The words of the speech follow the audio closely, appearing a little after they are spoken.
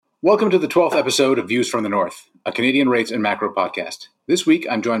Welcome to the 12th episode of Views from the North, a Canadian rates and macro podcast. This week,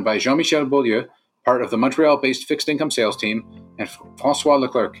 I'm joined by Jean-Michel Beaulieu, part of the Montreal-based fixed income sales team, and François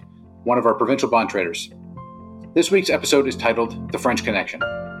Leclerc, one of our provincial bond traders. This week's episode is titled The French Connection.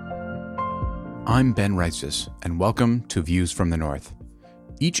 I'm Ben Reitzes, and welcome to Views from the North.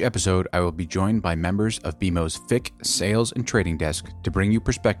 Each episode, I will be joined by members of BMO's FIC sales and trading desk to bring you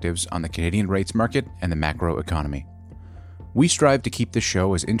perspectives on the Canadian rates market and the macro economy. We strive to keep the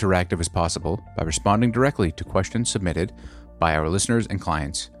show as interactive as possible by responding directly to questions submitted by our listeners and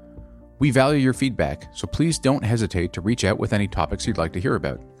clients. We value your feedback, so please don't hesitate to reach out with any topics you'd like to hear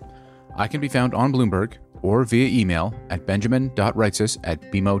about. I can be found on Bloomberg or via email at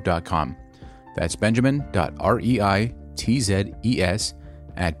benjamin.reitzes@bmo.com. That's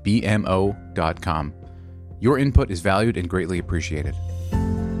benjamin.reitzes@bmo.com. Your input is valued and greatly appreciated.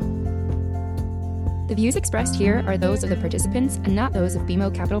 The views expressed here are those of the participants and not those of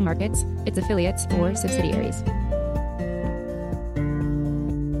BMO Capital Markets, its affiliates, or subsidiaries.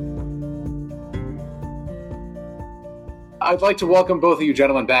 I'd like to welcome both of you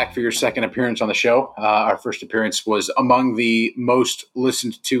gentlemen back for your second appearance on the show. Our first appearance was among the most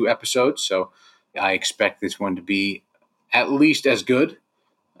listened to episodes, so I expect this one to be at least as good,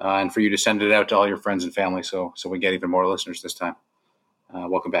 and for you to send it out to all your friends and family so we get even more listeners this time.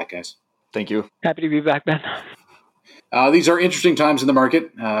 Welcome back, guys. Thank you. Happy to be back, Ben. These are interesting times in the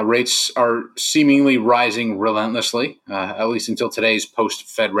market. Rates are seemingly rising relentlessly, at least until today's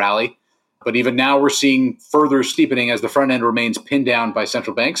post-Fed rally. But even now, we're seeing further steepening as the front end remains pinned down by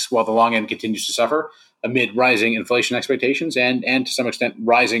central banks, while the long end continues to suffer amid rising inflation expectations and to some extent,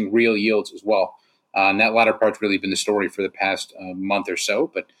 rising real yields as well. And that latter part's really been the story for the past month or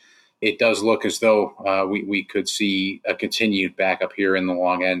so. But it does look as though we could see a continued backup here in the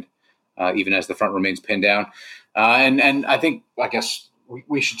long end, even as the front remains pinned down. And I guess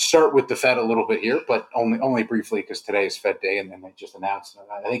we should start with the Fed a little bit here, but only briefly because today is Fed Day and they just announced.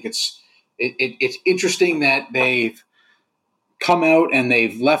 I think it's interesting that they've come out and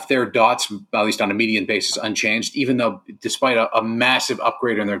they've left their dots, at least on a median basis, unchanged, even though despite a massive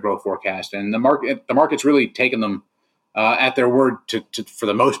upgrade in their growth forecast. And the market's really taken them at their word for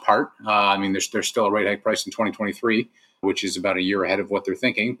the most part. I mean, there's still a rate hike price in 2023, which is about a year ahead of what they're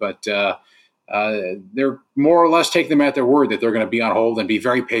thinking. But they're more or less taking them at their word that they're going to be on hold and be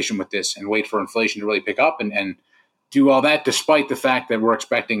very patient with this and wait for inflation to really pick up and do all that, despite the fact that they're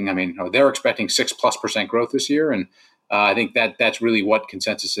expecting 6+% growth this year. And I think that's really what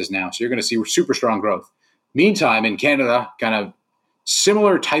consensus is now. So you're going to see super strong growth. Meantime, in Canada, kind of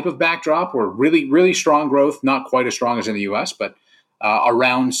similar type of backdrop or really, really strong growth, not quite as strong as in the U.S., but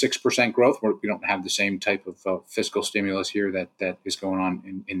around 6% growth. We don't have the same type of fiscal stimulus here that is going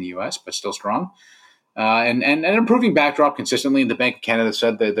on in the U.S., but still strong. And an improving backdrop consistently. And the Bank of Canada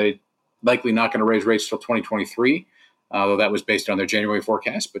said that they're likely not going to raise rates until 2023, although that was based on their January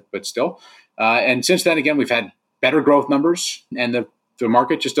forecast, but still. And since then, again, we've had better growth numbers, and the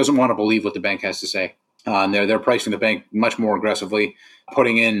market just doesn't want to believe what the bank has to say. They're pricing the bank much more aggressively,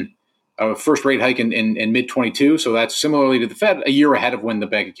 putting in a first rate hike in mid-22. So that's similarly to the Fed, a year ahead of when the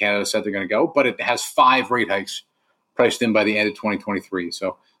Bank of Canada said they're going to go. But it has 5 rate hikes priced in by the end of 2023.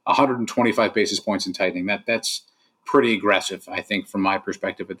 So 125 basis points in tightening. That's pretty aggressive, I think, from my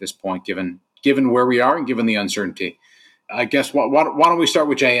perspective at this point, given where we are and given the uncertainty. I guess why don't we start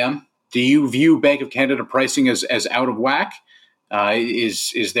with JM? Do you view Bank of Canada pricing as out of whack?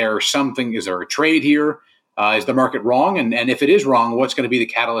 Is there a trade here? Is the market wrong? And if it is wrong, what's going to be the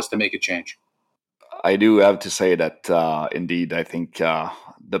catalyst to make a change? I do have to say that indeed, I think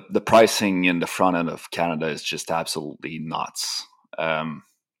the pricing in the front end of Canada is just absolutely nuts. There's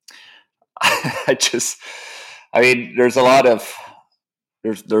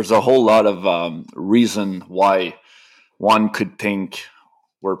a whole lot of reason why one could think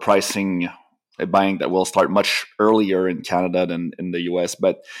we're pricing a bank that will start much earlier in Canada than in the US.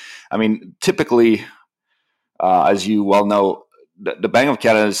 But I mean, typically, as you well know, the Bank of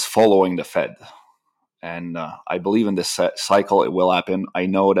Canada is following the Fed. And I believe in this cycle it will happen. I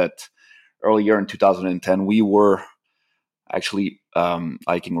know that earlier in 2010, we were actually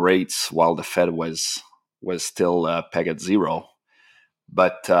hiking rates while the Fed was still pegged at zero.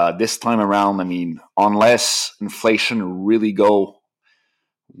 But this time around, I mean, unless inflation really go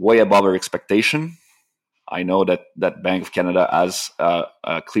way above our expectation, I know that Bank of Canada has a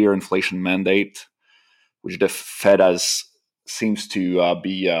clear inflation mandate, which the Fed seems to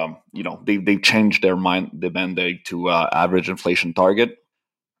be, they've changed their the mandate to average inflation target.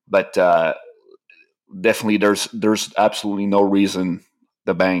 But definitely there's absolutely no reason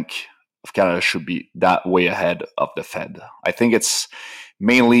the Bank of Canada should be that way ahead of the Fed. I think it's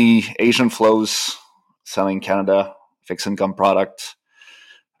mainly Asian flows selling Canada fixed income product,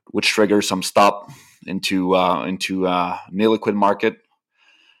 which triggers some stop into illiquid market.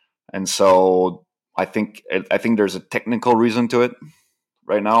 And so I think there's a technical reason to it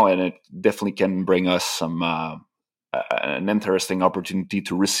right now, and it definitely can bring us some an interesting opportunity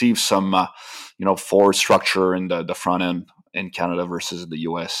to receive some forward structure in the front end in Canada versus the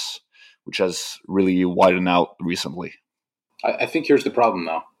US, which has really widened out recently. I think here's the problem,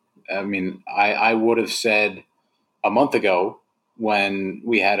 though. I mean, I would have said a month ago when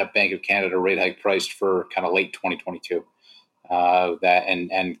we had a Bank of Canada rate hike priced for kind of late 2022, that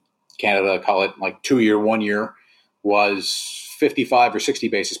and Canada, call it like 2 year, 1 year, was 55 or 60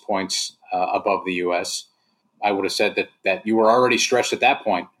 basis points above the US. I would have said that you were already stretched at that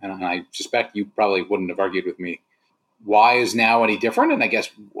point, and I suspect you probably wouldn't have argued with me. Why is now any different? And I guess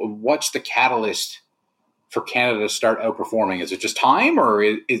what's the catalyst for Canada to start outperforming? Is it just time, or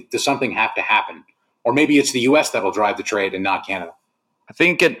does something have to happen? Or maybe it's the US that'll drive the trade and not Canada. I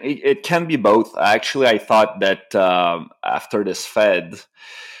think it can be both. Actually, I thought that after this Fed,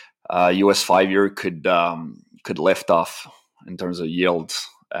 US 5-year could lift off in terms of yields,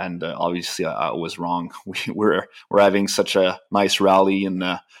 and obviously I was wrong. We're having such a nice rally in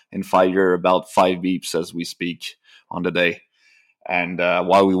 5-year, about 5 beeps as we speak on the day, and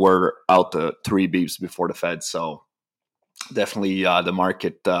while we were out 3 beeps before the Fed. So definitely the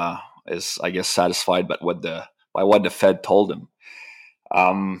market is, I guess, satisfied by what the Fed told them.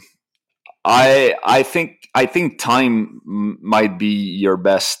 I think time might be your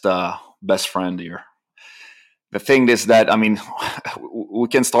best friend here. The thing is that, I mean, we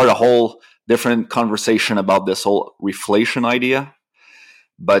can start a whole different conversation about this whole reflation idea,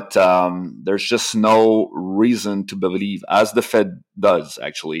 but there's just no reason to believe, as the Fed does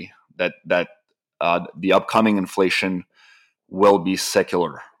actually, that the upcoming inflation will be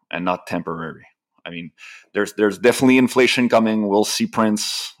secular and not temporary. I mean, there's definitely inflation coming. We'll see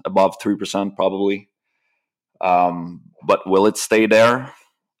prints above 3% probably, but will it stay there?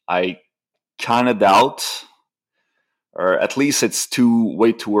 I kind of doubt, or at least it's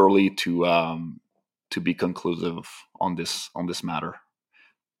way too early to be conclusive on this matter.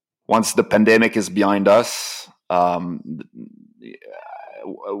 Once the pandemic is behind us,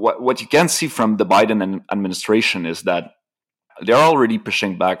 what you can see from the Biden administration is that they're already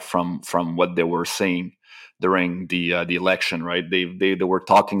pushing back from what they were saying during the election, right? They were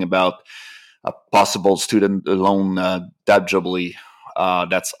talking about a possible student loan debt jubilee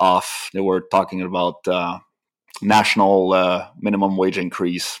that's off. They were talking about national minimum wage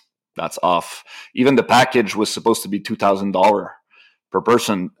increase that's off. Even the package was supposed to be $2,000 per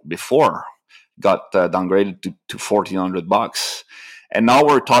person before, got downgraded to $1,400, and now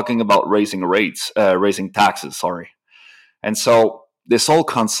we're talking about raising taxes. Sorry. And so this whole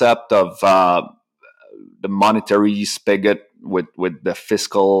concept of the monetary spigot with the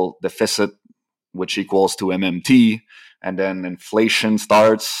fiscal deficit, which equals to MMT, and then inflation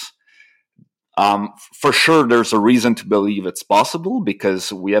starts, for sure there's a reason to believe it's possible,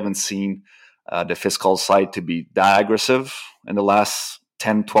 because we haven't seen the fiscal side to be that aggressive in the last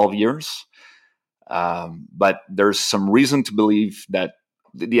 10, 12 years. But there's some reason to believe that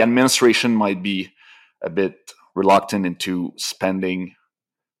the administration might be a bit reluctant into spending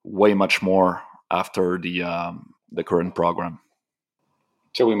way much more after the current program.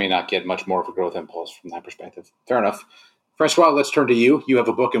 So we may not get much more of a growth impulse from that perspective. Fair enough. Francois, let's turn to you. You have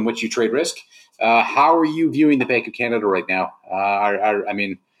a book in which you trade risk. How are you viewing the Bank of Canada right now?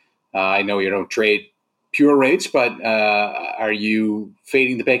 I know you don't trade pure rates, but are you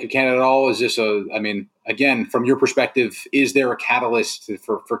fading the Bank of Canada at all? Is this again, from your perspective, is there a catalyst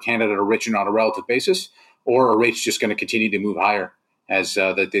for Canada to richen on a relative basis? Or are rates just going to continue to move higher as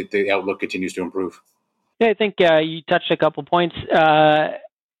the outlook continues to improve? Yeah, I think you touched a couple points. I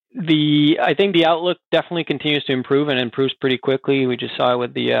think the outlook definitely continues to improve, and improves pretty quickly. We just saw it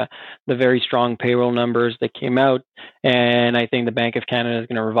with the very strong payroll numbers that came out, and I think the Bank of Canada is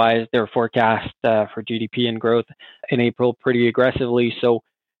going to revise their forecast for GDP and growth in April pretty aggressively. So,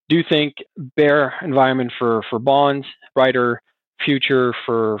 do think bear environment for bonds, brighter future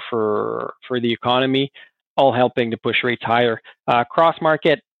for the economy, all helping to push rates higher. Cross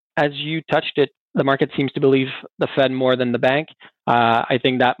market, as you touched it, the market seems to believe the Fed more than the bank. I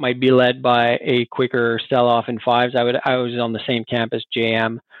think that might be led by a quicker sell-off in fives. I was on the same camp as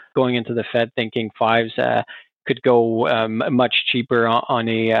JM going into the Fed, thinking fives could go much cheaper on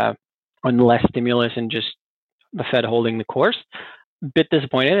less stimulus and just the Fed holding the course. Bit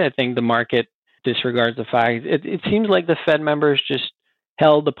disappointed. I think the market disregards the fact. It seems like the Fed members just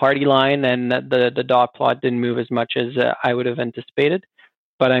held the party line, and that the dot plot didn't move as much as I would have anticipated.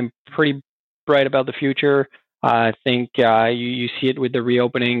 but I'm pretty bright about the future. I think you see it with the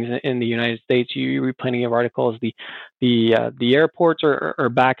reopenings in the United States. You read plenty of articles. The airports are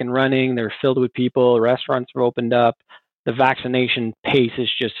back and running. They're filled with people. Restaurants are opened up. The vaccination pace is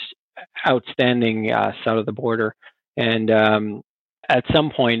just outstanding south of the border. And at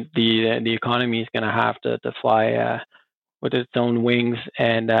some point, the economy is going to have to fly with its own wings.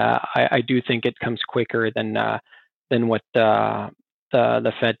 And I do think it comes quicker than what the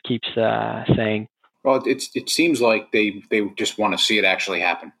Fed keeps saying. Well, it seems like they just want to see it actually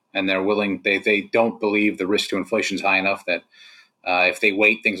happen, and they're willing. They don't believe the risk to inflation is high enough that if they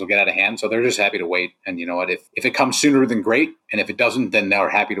wait, things will get out of hand. So they're just happy to wait. And you know what? If it comes sooner, then great. And if it doesn't, then they're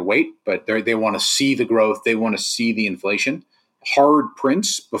happy to wait. But they want to see the growth. They want to see the inflation hard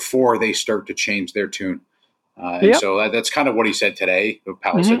prints before they start to change their tune. And so that's kind of what he said today. What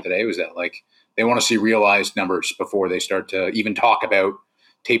Powell said today was that like they want to see realized numbers before they start to even talk about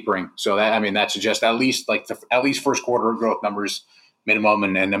tapering. So that suggests at least first quarter growth numbers minimum,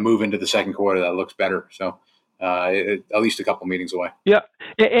 and then move into the second quarter that looks better. So at least a couple meetings away. Yeah,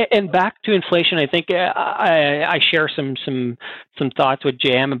 and back to inflation, I think I share some thoughts with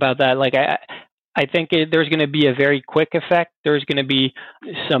JM about that. Like I think there's going to be a very quick effect. There's going to be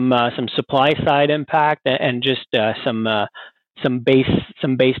some supply side impact and just some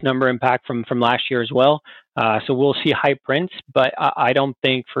base number impact from last year as well. So we'll see high prints, but I don't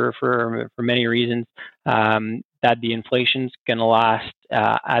think for many reasons that the inflation's going to last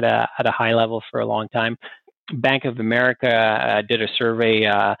at a high level for a long time. Bank of America did a survey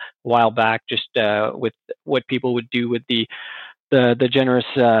a while back, just with what people would do with the generous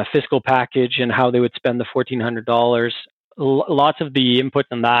fiscal package and how they would spend the $1,400. Lots of the input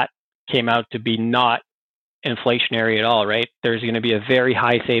on that came out to be not inflationary at all, right? There's going to be a very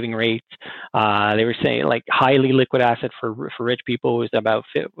high saving rate. They were saying like highly liquid asset for rich people was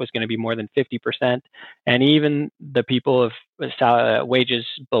going to be more than 50%, and even the people of wages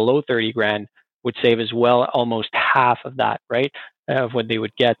below 30 grand would save as well, almost half of that, right, of what they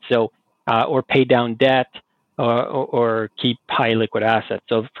would get. So, or pay down debt, or keep high liquid assets.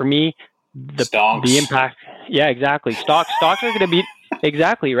 So for me, the impact, yeah, exactly. Stocks are going to be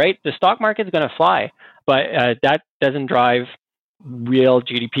exactly right. The stock market is going to fly. But that doesn't drive real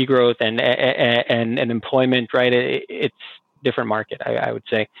GDP growth and employment, right? It's different market, I would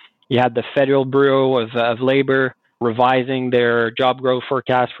say. You had the Federal Bureau of Labor revising their job growth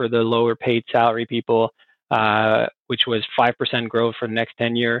forecast for the lower paid salary people, which was 5% growth for the next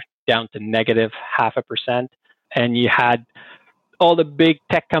 10 years, down to negative 0.5%. And you had all the big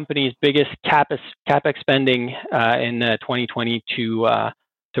tech companies' biggest CapEx spending in 2020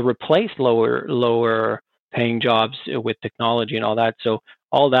 to replace lower paying jobs with technology and all that. So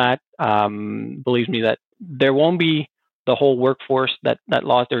all that believes me that there won't be the whole workforce that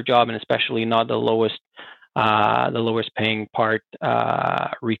lost their job, and especially not the lowest paying part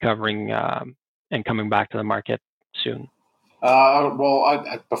recovering and coming back to the market soon.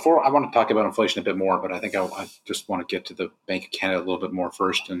 Before I want to talk about inflation a bit more, but I think I just want to get to the Bank of Canada a little bit more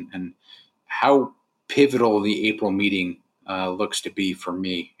first, and how pivotal the April meeting looks to be for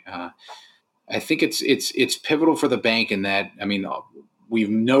me. I think it's pivotal for the bank in that, I mean, we've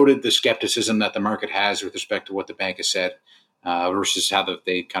noted the skepticism that the market has with respect to what the bank has said versus how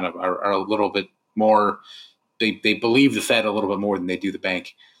they kind of are a little bit more, they believe the Fed a little bit more than they do the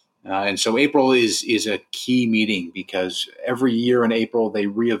bank. And so April is a key meeting because every year in April,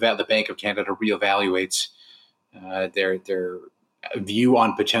 the Bank of Canada reevaluates their view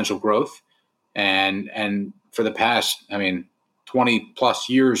on potential growth. And for the past, 20 plus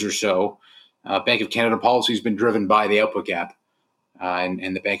years or so, Bank of Canada policy has been driven by the output gap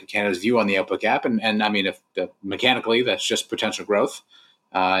and the Bank of Canada's view on the output gap. And if mechanically that's just potential growth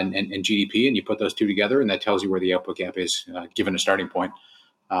and GDP, and you put those two together, and that tells you where the output gap is given a starting point.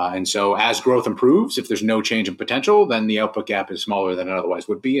 And so as growth improves, if there's no change in potential, then the output gap is smaller than it otherwise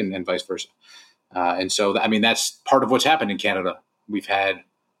would be, and vice versa. And so, that's part of what's happened in Canada. We've had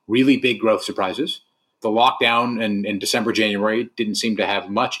really big growth surprises. The lockdown in December, January didn't seem to have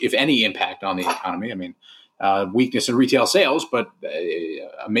much, if any, impact on the economy. Weakness in retail sales, but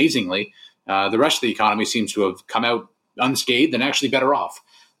amazingly, the rest of the economy seems to have come out unscathed and actually better off.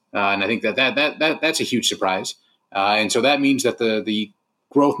 And I think that's a huge surprise. And so that means that the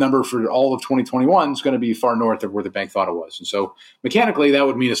growth number for all of 2021 is going to be far north of where the bank thought it was. And so mechanically, that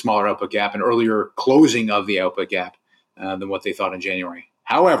would mean a smaller output gap, an earlier closing of the output gap than what they thought in January.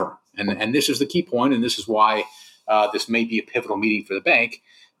 However, and this is the key point, and this is why this may be a pivotal meeting for the bank.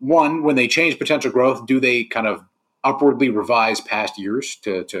 One, when they change potential growth, do they kind of upwardly revise past years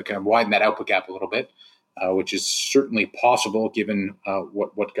to kind of widen that output gap a little bit? which is certainly possible given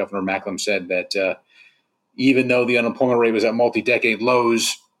what Governor Macklem said, that even though the unemployment rate was at multi-decade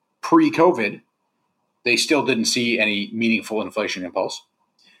lows pre-COVID, they still didn't see any meaningful inflation impulse.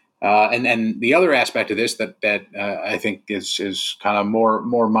 And the other aspect of this that I think is kind of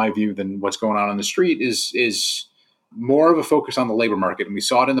more my view than what's going on the street is more of a focus on the labor market. And we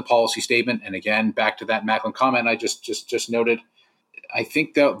saw it in the policy statement. And again, back to that Macklem comment I just noted, I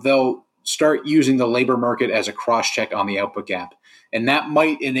think they'll start using the labor market as a cross-check on the output gap. And that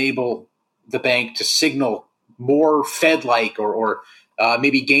might enable the bank to signal more Fed-like or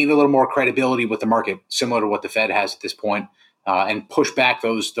maybe gain a little more credibility with the market, similar to what the Fed has at this point, and push back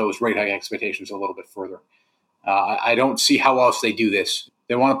those rate hike expectations a little bit further. I don't see how else they do this.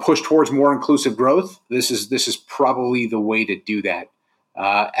 They want to push towards more inclusive growth. This is probably the way to do that.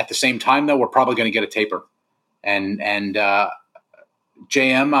 At the same time, though, we're probably going to get a taper. And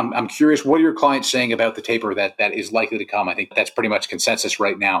JM, I'm curious, what are your clients saying about the taper that is likely to come? I think that's pretty much consensus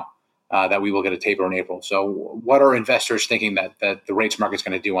right now, that we will get a taper in April. So what are investors thinking that the rates market's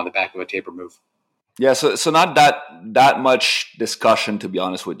going to do on the back of a taper move? Yeah, so not that much discussion, to be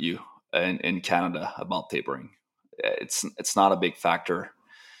honest with you, in Canada about tapering. It's not a big factor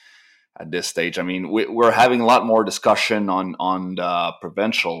at this stage. I mean, we're having a lot more discussion on the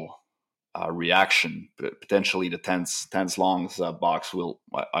provincial reaction, potentially the tens longs box.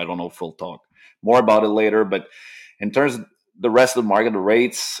 I don't know if we'll talk more about it later, but in terms of the rest of the market, the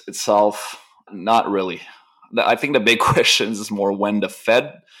rates itself, not really. I think the big question is more when the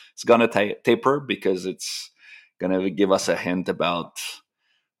Fed is going to taper, because it's going to give us a hint about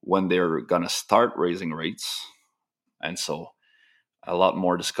when they're going to start raising rates. And so a lot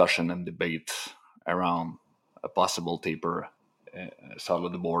more discussion and debate around a possible taper south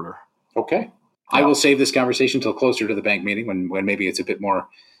of the border. Okay. Yeah. I will save this conversation until closer to the bank meeting when maybe it's a bit more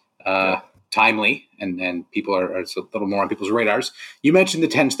timely and people are a little more on people's radars. You mentioned the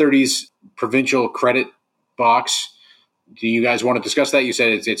 10s, 30s provincial credit box. Do you guys want to discuss that? You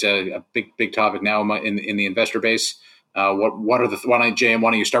said it's a big topic now in the investor base. What are JM,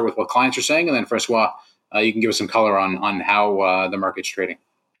 why don't you start with what clients are saying, and then Francois, you can give us some color on how the market's trading.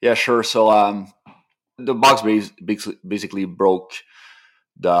 Yeah, sure. So the box basically broke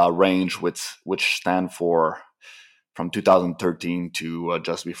the range which stand for from 2013 to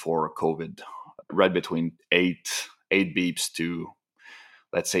just before COVID, right between 8 beeps to,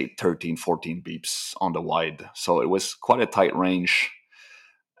 let's say, 13, 14 beeps on the wide. So it was quite a tight range.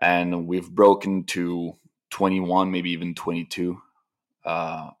 And we've broken to 21, maybe even 22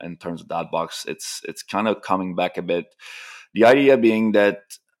 in terms of that box. It's kind of coming back a bit. The idea being that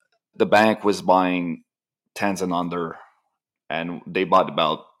the bank was buying 10s and under, and they bought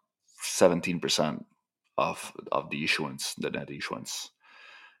about 17% of the issuance, the net issuance.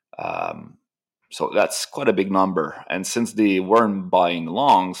 So that's quite a big number. And since they weren't buying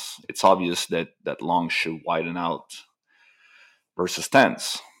longs, it's obvious that longs should widen out versus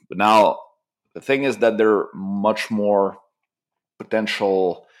 10s. But now the thing is that they're much more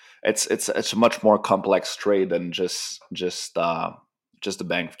potential. It's a much more complex trade than just the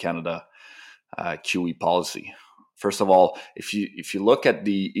Bank of Canada QE policy. First of all, if you look at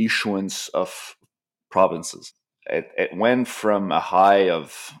the issuance of provinces, it went from a high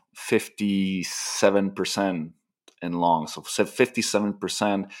of 57% in longs. So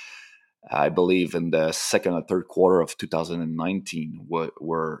 57%, I believe, in the second or third quarter of 2019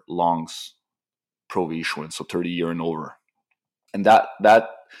 were longs pro issuance, so 30-year and over. And that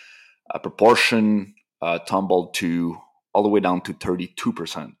proportion tumbled to all the way down to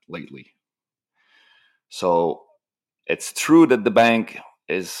 32% lately. So it's true that the bank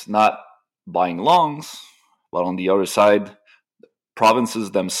is not buying longs, but on the other side,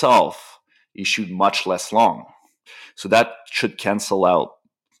 provinces themselves issued much less long. So that should cancel out.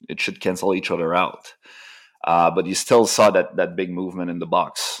 It should cancel each other out. But you still saw that big movement in the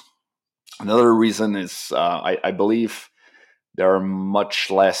box. Another reason is I believe there are much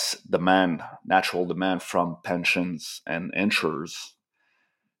less natural demand from pensions and insurers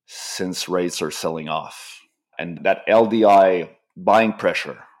since rates are selling off. And that LDI buying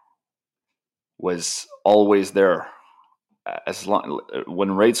pressure was always there.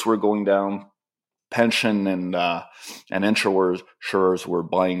 When rates were going down, pension and insurers were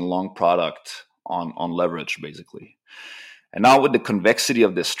buying long product on leverage, basically. And now with the convexity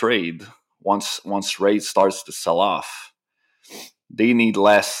of this trade, once rates starts to sell off, they need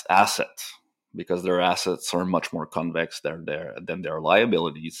less assets because their assets are much more convex than their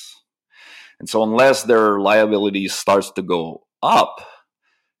liabilities. And so unless their liabilities starts to go up,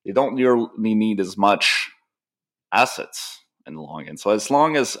 they don't really need as much assets in the long end. So as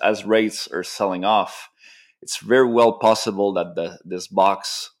long as rates are selling off, it's very well possible that this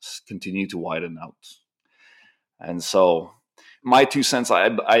box continue to widen out. And so my 2 cents,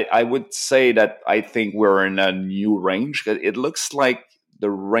 I would say that I think we're in a new range. It looks like the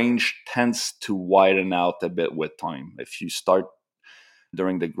range tends to widen out a bit with time. If you start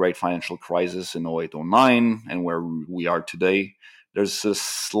during the great financial crisis in 08-09 and where we are today, there's a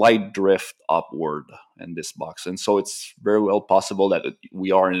slight drift upward in this box. And so it's very well possible that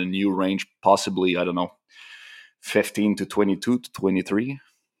we are in a new range, possibly, 15 to 22 to 23.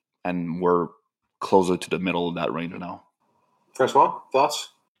 And we're closer to the middle of that range now. Francois, thoughts?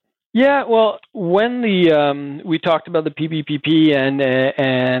 Yeah, well, when we talked about the PPPP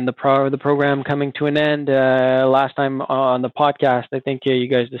and the program coming to an end last time on the podcast, I think you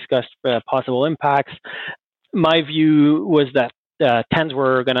guys discussed possible impacts. My view was that 10s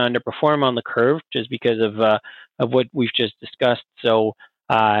were going to underperform on the curve just because of what we've just discussed. So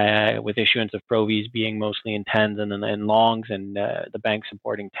with issuance of Provies being mostly in 10s and then in longs, and the bank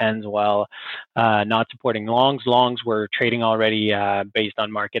supporting 10s while not supporting longs. Longs were trading already based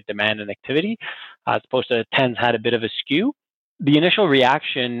on market demand and activity, as opposed to 10s had a bit of a skew. The initial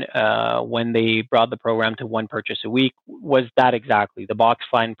reaction when they brought the program to one purchase a week was that exactly. The box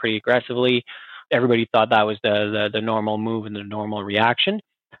flattened pretty aggressively. Everybody thought that was the normal move and the normal reaction.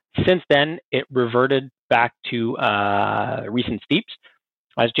 Since then, it reverted back to recent steeps.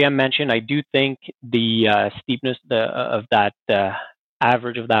 As Jem mentioned, I do think the steepness of that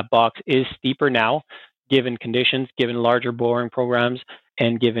average of that box is steeper now, given conditions, given larger borrowing programs,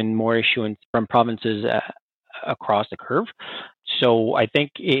 and given more issuance from provinces across the curve. So I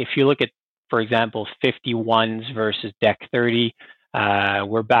think if you look at, for example, 51s versus Dec 30,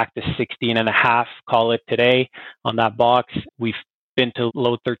 we're back to 16.5, call it today, on that box. We've been to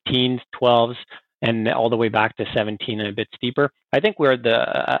low 13s, 12s, and all the way back to 17 and a bit steeper. I think we're at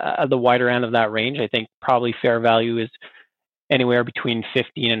the wider end of that range. I think probably fair value is anywhere between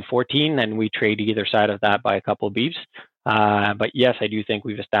 15 and 14, and we trade either side of that by a couple of beeps. But yes, I do think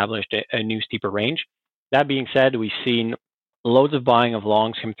we've established a new steeper range. That being said, we've seen loads of buying of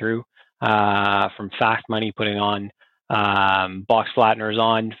longs come through from fast money putting on box flatteners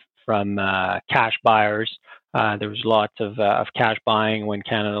on from cash buyers. There was lots of cash buying when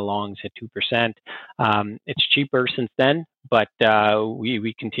Canada longs hit 2%. It's cheaper since then, but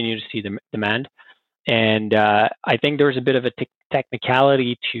we continue to see the demand. And I think there was a bit of a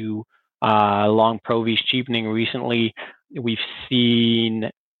technicality to long Provies cheapening recently. We've seen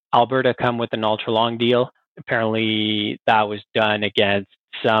Alberta come with an ultra long deal. Apparently that was done against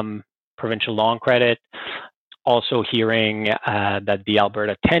some provincial long credit. Also hearing that the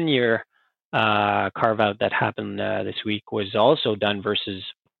Alberta 10-year carve out that happened this week was also done versus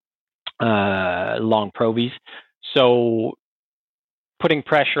long Provies. So putting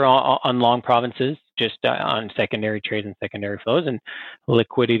pressure on long provinces, just on secondary trades and secondary flows, and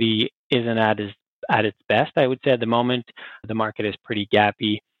liquidity isn't at its best, I would say, at the moment. The market is pretty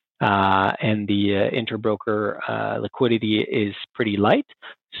gappy, and the interbroker liquidity is pretty light.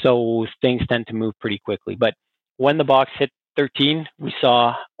 So things tend to move pretty quickly. But when the box hit 13, we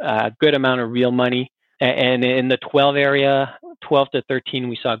saw a good amount of real money. And in the 12 area, 12 to 13,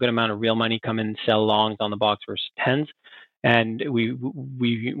 we saw a good amount of real money come in and sell longs on the box versus 10s. And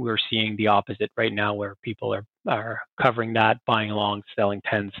we're seeing the opposite right now, where people are covering that, buying longs, selling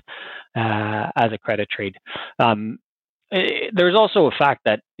 10s as a credit trade. There's also a fact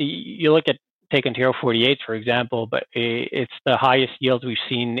that you look at take Ontario 48s, for example, but it's the highest yields we've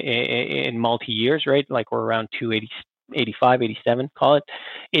seen in multi-years, right? Like we're around 280, 85, 87, call it.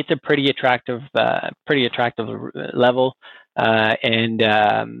 It's a pretty attractive level. And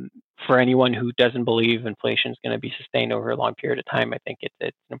for anyone who doesn't believe inflation is going to be sustained over a long period of time, I think it's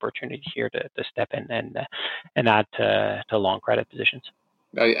an opportunity here to step in and add to long credit positions.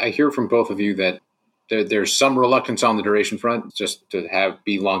 I hear from both of you that there's some reluctance on the duration front, just to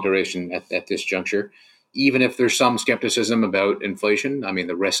be long duration at this juncture. Even if there's some skepticism about inflation, I mean,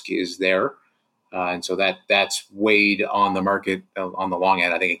 the risk is there. And so that's weighed on the market on the long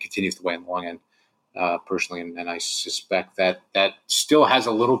end. I think it continues to weigh on the long end, personally. And I suspect that still has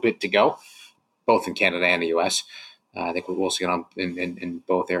a little bit to go, both in Canada and the U.S. I think we'll see it in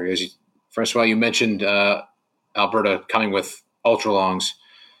both areas. Francois, you mentioned Alberta coming with ultra longs.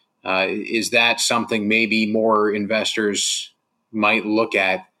 Is that something maybe more investors might look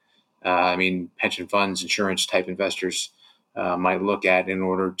at? I mean, pension funds, insurance type investors might look at in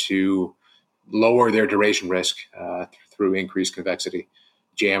order to lower their duration risk through increased convexity.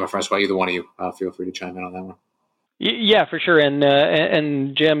 Jem or Francois, either one of you, feel free to chime in on that one. Yeah, for sure.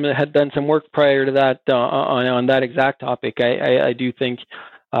 And Jem had done some work prior to that on that exact topic. I do think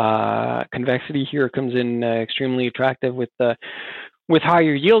Convexity here comes in extremely attractive with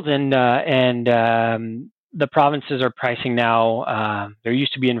higher yields, and the provinces are pricing now. There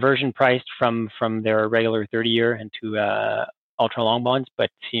used to be inversion priced from their regular 30-year into ultra long bonds, but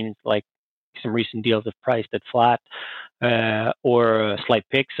it seems like some recent deals have priced at flat or a slight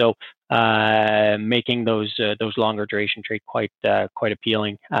pick. So making those longer duration trade quite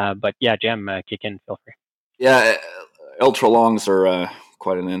appealing. But yeah, Jem, kick in, feel free. Yeah, ultra longs are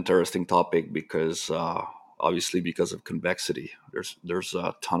quite an interesting topic because obviously because of convexity. There's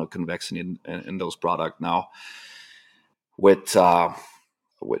a ton of convexity in those products now. With not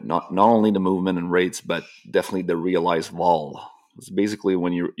only the movement and rates, but definitely the realized vol. It's basically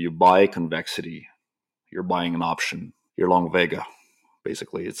when you buy convexity, you're buying an option. You're long Vega,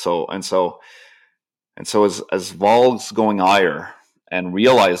 basically. As vol's going higher and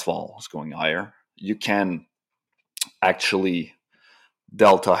realized vol is going higher, you can actually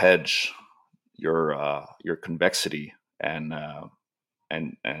delta hedge your convexity and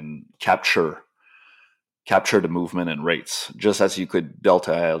capture the movement and rates, just as you could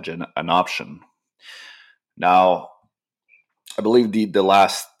delta hedge an option. Now, I believe the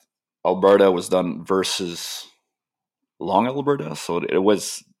last Alberta was done versus long Alberta, so it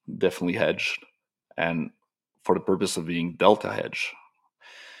was definitely hedged, and for the purpose of being delta hedge.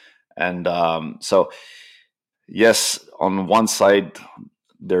 And so, yes, on one side,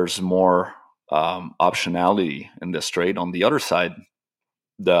 there's more optionality in this trade. On the other side,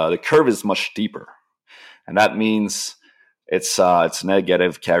 the curve is much steeper, and that means it's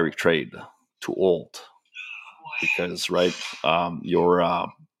negative carry trade to hold, because you're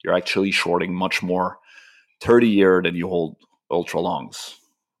actually shorting much more 30-year than you hold ultra longs,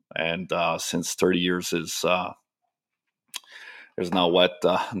 and since 30 years is now what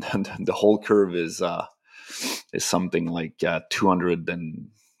the whole curve is something like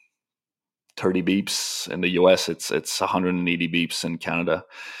 230 beeps in the US. It's 180 beeps in Canada.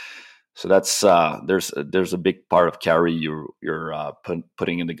 So that's there's a big part of carry you're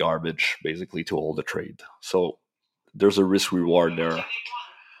putting in the garbage basically to hold the trade. So there's a risk reward there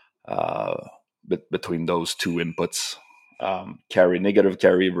between those two inputs, negative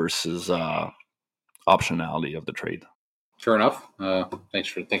carry versus optionality of the trade. Fair enough. Thanks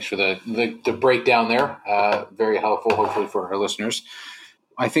for the breakdown there. Very helpful, hopefully, for our listeners.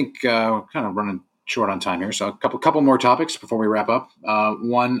 I think we're kind of running short on time here, so a couple more topics before we wrap up.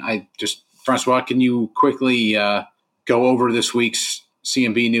 One, Francois, can you quickly go over this week's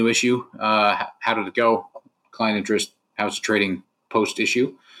CMB new issue? How did it go? Client interest? How's it trading post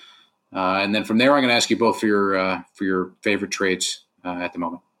issue? And then from there, I'm going to ask you both for your favorite trades at the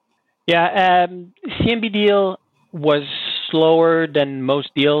moment. Yeah, CMB deal was slower than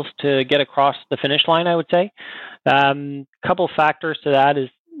most deals to get across the finish line, I would say. Couple factors to that is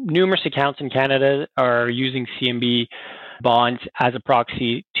numerous accounts in Canada are using CMB bonds as a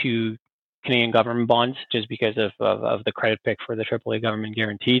proxy to Canadian government bonds, just because of the credit pick for the AAA government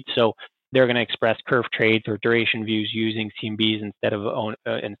guaranteed. So they're going to express curve trades or duration views using CMBs instead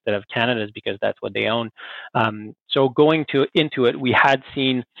of Canada's, because that's what they own. So going into it, we had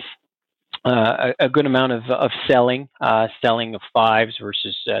seen a good amount of selling of fives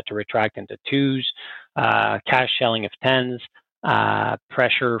versus to retract into twos, cash selling of tens,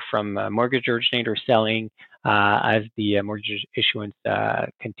 pressure from mortgage originators selling as the mortgage issuance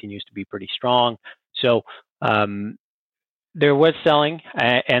continues to be pretty strong. So there was selling,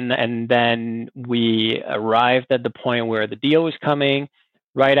 and then we arrived at the point where the deal was coming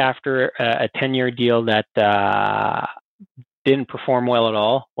right after a 10-year deal that didn't perform well at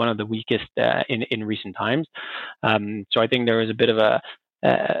all, one of the weakest in recent times. So I think there was a bit of a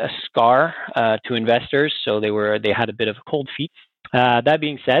scar to investors, so they had a bit of cold feet. That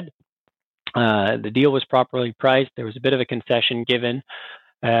being said, the deal was properly priced. There was a bit of a concession given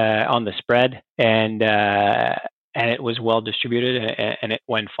on the spread, and it was well distributed, and it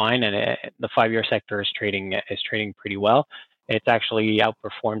went fine. And the 5-year sector is trading pretty well. It's actually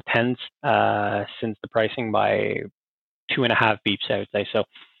outperformed tens since the pricing by 2.5 beeps, I would say. So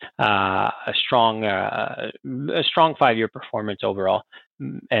a strong 5-year performance overall,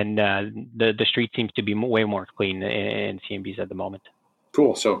 and the street seems to be way more clean in CMBs at the moment.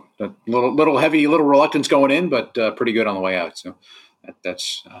 Cool. So a little heavy, little reluctance going in, but pretty good on the way out. So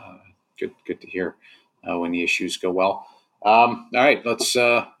that's good to hear when the issues go well. All right, let's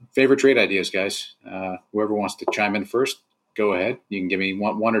favorite trade ideas, guys. Whoever wants to chime in first, go ahead. You can give me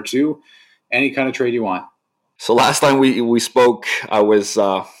one or two, any kind of trade you want. So last time we spoke, I was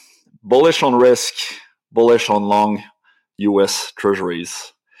bullish on risk, bullish on long U.S.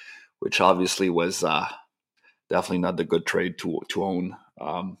 Treasuries, which obviously was definitely not the good trade to own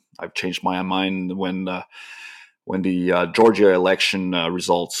I've changed my mind when the Georgia election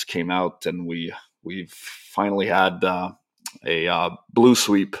results came out, and we've finally had a blue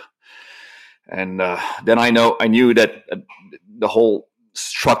sweep. And then I knew that the whole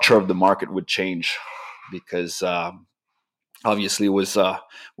structure of the market would change, because obviously it was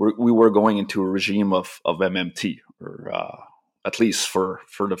we were going into a regime of MMT, or at least for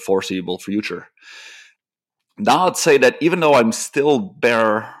the foreseeable future. Now I'd say that even though I'm still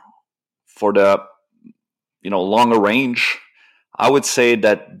bear for the longer range, I would say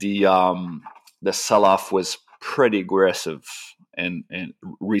that the sell-off was pretty aggressive and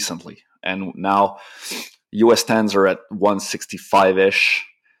recently. And now US 10s are at 165-ish.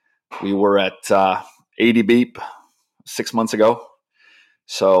 We were at 80 beep 6 months ago.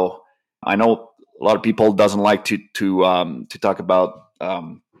 So I know a lot of people doesn't like to talk about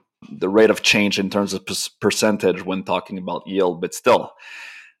the rate of change in terms of percentage when talking about yield, but still,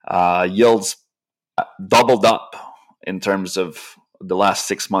 yields doubled up in terms of the last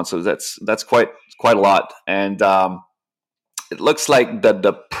 6 months. So that's quite a lot. And it looks like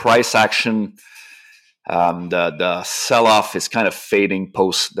the price action, the sell-off is kind of fading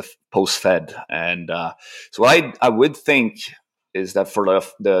post Fed. And so what I would think is that for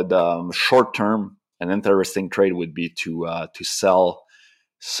the short term, an interesting trade would be to sell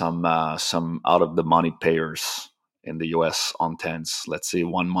some out of the money payers in the US on 10s. Let's say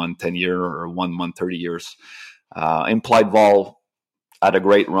 1 month 10-year or 1 month 30 years. Implied vol had a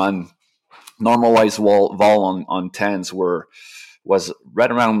great run. Normalized vol on 10s was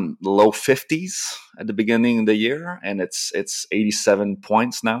right around the low 50s at the beginning of the year, and it's 87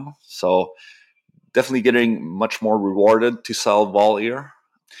 points now. So definitely getting much more rewarded to sell vol here.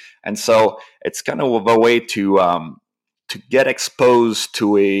 And so it's kind of a way to get exposed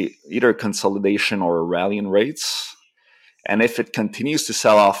to either consolidation or a rally in rates. And if it continues to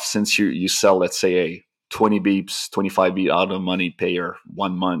sell off, since you sell, let's say, a 20 beeps, 25 beep out of money payer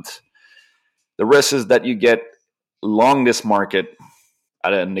 1 month, the risk is that you get long this market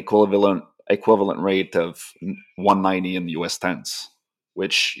at an equivalent rate of 190 in the US 10s,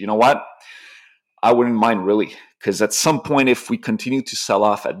 which, you know what, I wouldn't mind really, because at some point, if we continue to sell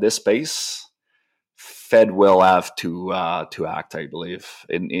off at this pace, Fed will have to act, I believe,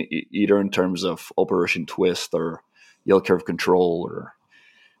 either in terms of operation twist or yield curve control or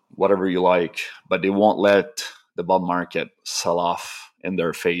whatever you like, but they won't let the bond market sell off in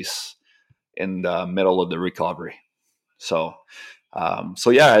their face in the middle of the recovery. So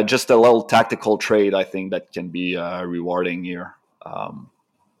yeah, just a little tactical trade, I think, that can be rewarding here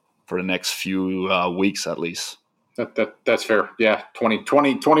for the next few weeks at least. That's fair. Yeah, 20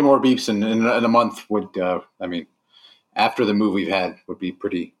 more beeps in a month would, after the move we've had, would be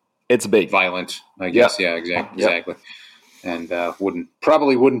pretty. It's big, violent, I guess. Yeah, exactly. And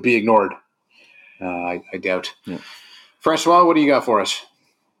wouldn't be ignored. I doubt. Yeah. Francois, what do you got for us?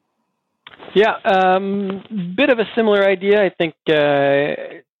 Yeah, bit of a similar idea. I think,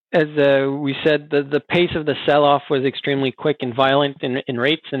 as we said, the pace of the sell-off was extremely quick and violent in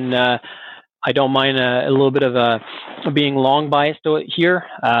rates, and I don't mind a little bit of being long biased here.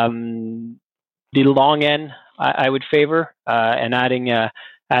 The long end I would favor, and adding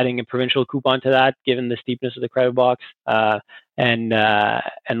a provincial coupon to that, given the steepness of the credit box, and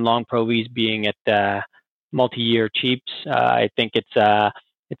long provies being at multi-year cheaps. I think it's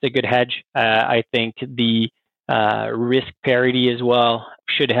a good hedge. I think the risk parity as well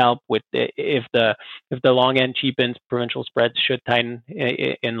should help with if the long end cheapens, provincial spreads should tighten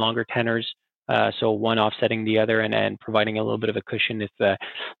in longer tenors. So one offsetting the other and providing a little bit of a cushion if the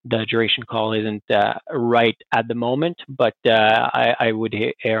duration call isn't right at the moment. But I would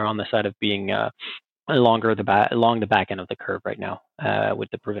err on the side of being along the back end of the curve right now with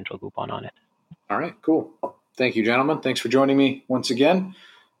the provincial coupon on it. All right, cool. Thank you, gentlemen. Thanks for joining me once again.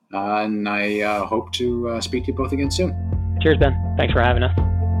 And I hope to speak to you both again soon. Cheers, Ben. Thanks for having us.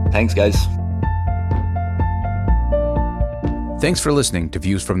 Thanks, guys. Thanks for listening to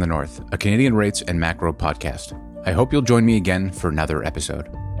Views from the North, a Canadian rates and macro podcast. I hope you'll join me again for another episode.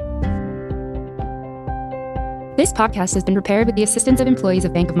 This podcast has been prepared with the assistance of employees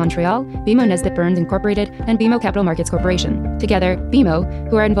of Bank of Montreal, BMO Nesbitt Burns Incorporated, and BMO Capital Markets Corporation. Together, BMO,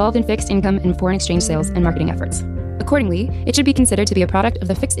 who are involved in fixed income and foreign exchange sales and marketing efforts. Accordingly, it should be considered to be a product of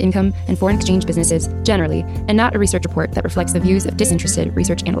the fixed income and foreign exchange businesses generally, and not a research report that reflects the views of disinterested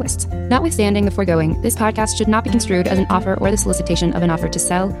research analysts. Notwithstanding the foregoing, this podcast should not be construed as an offer or the solicitation of an offer to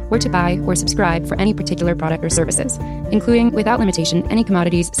sell or to buy or subscribe for any particular product or services, including, without limitation, any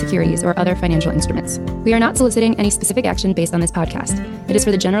commodities, securities, or other financial instruments. We are not soliciting any specific action based on this podcast. It is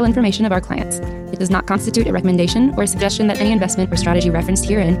for the general information of our clients. It does not constitute a recommendation or a suggestion that any investment or strategy referenced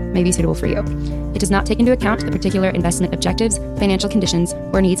herein may be suitable for you. It does not take into account the particular investment objectives, financial conditions,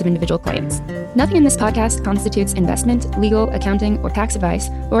 or needs of individual clients. Nothing in this podcast constitutes investment, legal, accounting, or tax advice,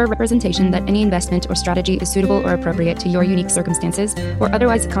 or a representation that any investment or strategy is suitable or appropriate to your unique circumstances, or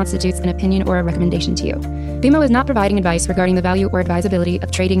otherwise it constitutes an opinion or a recommendation to you. BMO is not providing advice regarding the value or advisability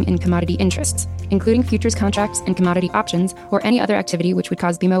of trading in commodity interests, including futures contracts and commodity options, or any other activity which would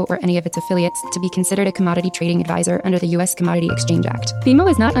cause BMO or any of its affiliates to be considered a commodity trading advisor under the U.S. Commodity Exchange Act. BMO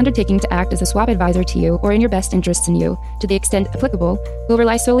is not undertaking to act as a swap advisor to you or in your best interests in you. To the extent applicable, will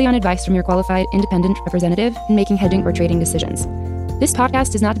rely solely on advice from your qualified independent representative in making hedging or trading decisions. This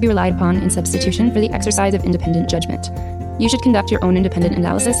podcast is not to be relied upon in substitution for the exercise of independent judgment. You should conduct your own independent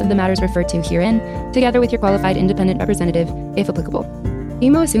analysis of the matters referred to herein, together with your qualified independent representative, if applicable.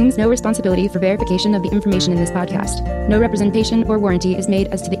 BMO assumes no responsibility for verification of the information in this podcast. No representation or warranty is made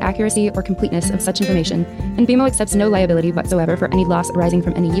as to the accuracy or completeness of such information, and BMO accepts no liability whatsoever for any loss arising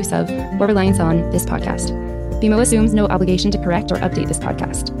from any use of or reliance on this podcast. BMO assumes no obligation to correct or update this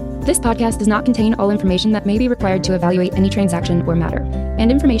podcast. This podcast does not contain all information that may be required to evaluate any transaction or matter, and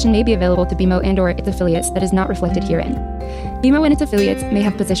information may be available to BMO and/or its affiliates that is not reflected herein. BMO and its affiliates may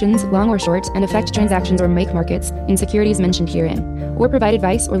have positions, long or short, and affect transactions or make markets in securities mentioned herein, or provide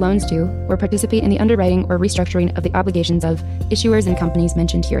advice or loans to, or participate in the underwriting or restructuring of the obligations of issuers and companies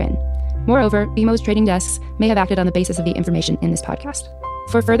mentioned herein. Moreover, BMO's trading desks may have acted on the basis of the information in this podcast.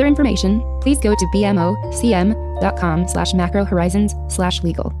 For further information, please go to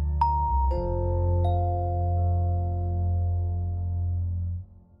bmocm.com/macrohorizons/legal.